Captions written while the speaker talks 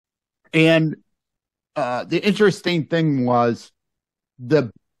And the interesting thing was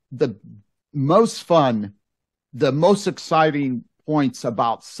the the most fun, the most exciting points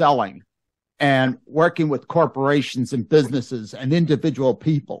about selling and working with corporations and businesses and individual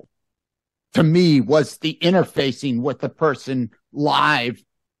people, to me, was the interfacing with the person live,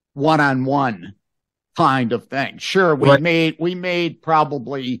 one-on-one kind of thing. Sure, we made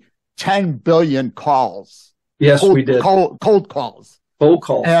probably 10 billion calls. Yes, we did. Cold calls. Cold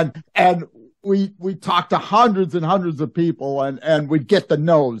calls. And we talked to hundreds and hundreds of people, and we'd get the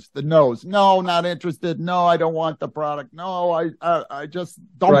no's. No, not interested. No, I don't want the product. No, I just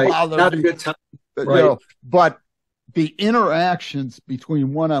don't bother. Not a good time. Right. But the interactions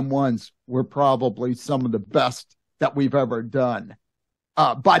between one-on-ones were probably some of the best that we've ever done.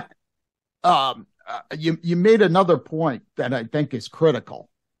 But you made another point that I think is critical.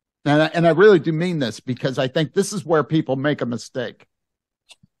 And I really do mean this, because I think this is where people make a mistake.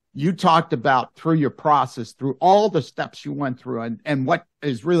 You talked about, through your process, through all the steps you went through, and what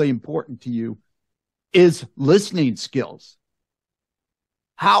is really important to you is listening skills.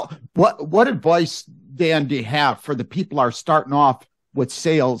 What advice, Dan, do you have for the people who are starting off with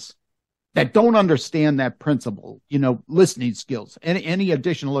sales that don't understand that principle, listening skills? Any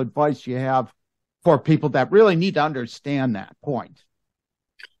additional advice you have for people that really need to understand that point?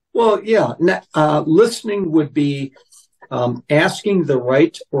 Well, yeah, listening would be asking the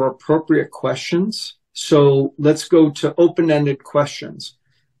right or appropriate questions. So let's go to open-ended questions,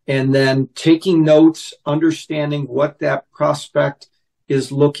 and then taking notes, understanding what that prospect is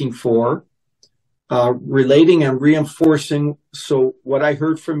looking for, relating and reinforcing. So what I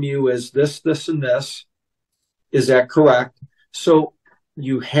heard from you is this, and this. Is that correct? So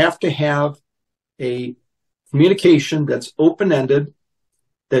you have to have a communication that's open-ended,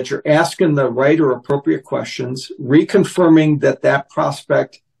 that you're asking the right or appropriate questions, reconfirming that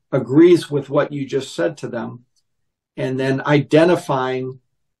prospect agrees with what you just said to them, and then identifying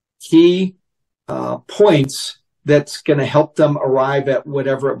key points that's going to help them arrive at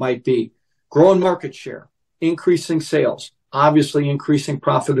whatever it might be. Growing market share, increasing sales, obviously increasing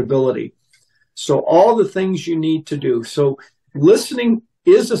profitability. So all the things you need to do. So listening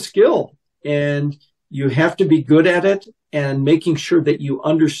is a skill, and you have to be good at it and making sure that you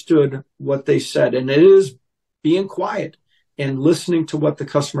understood what they said. And it is being quiet and listening to what the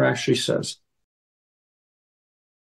customer actually says.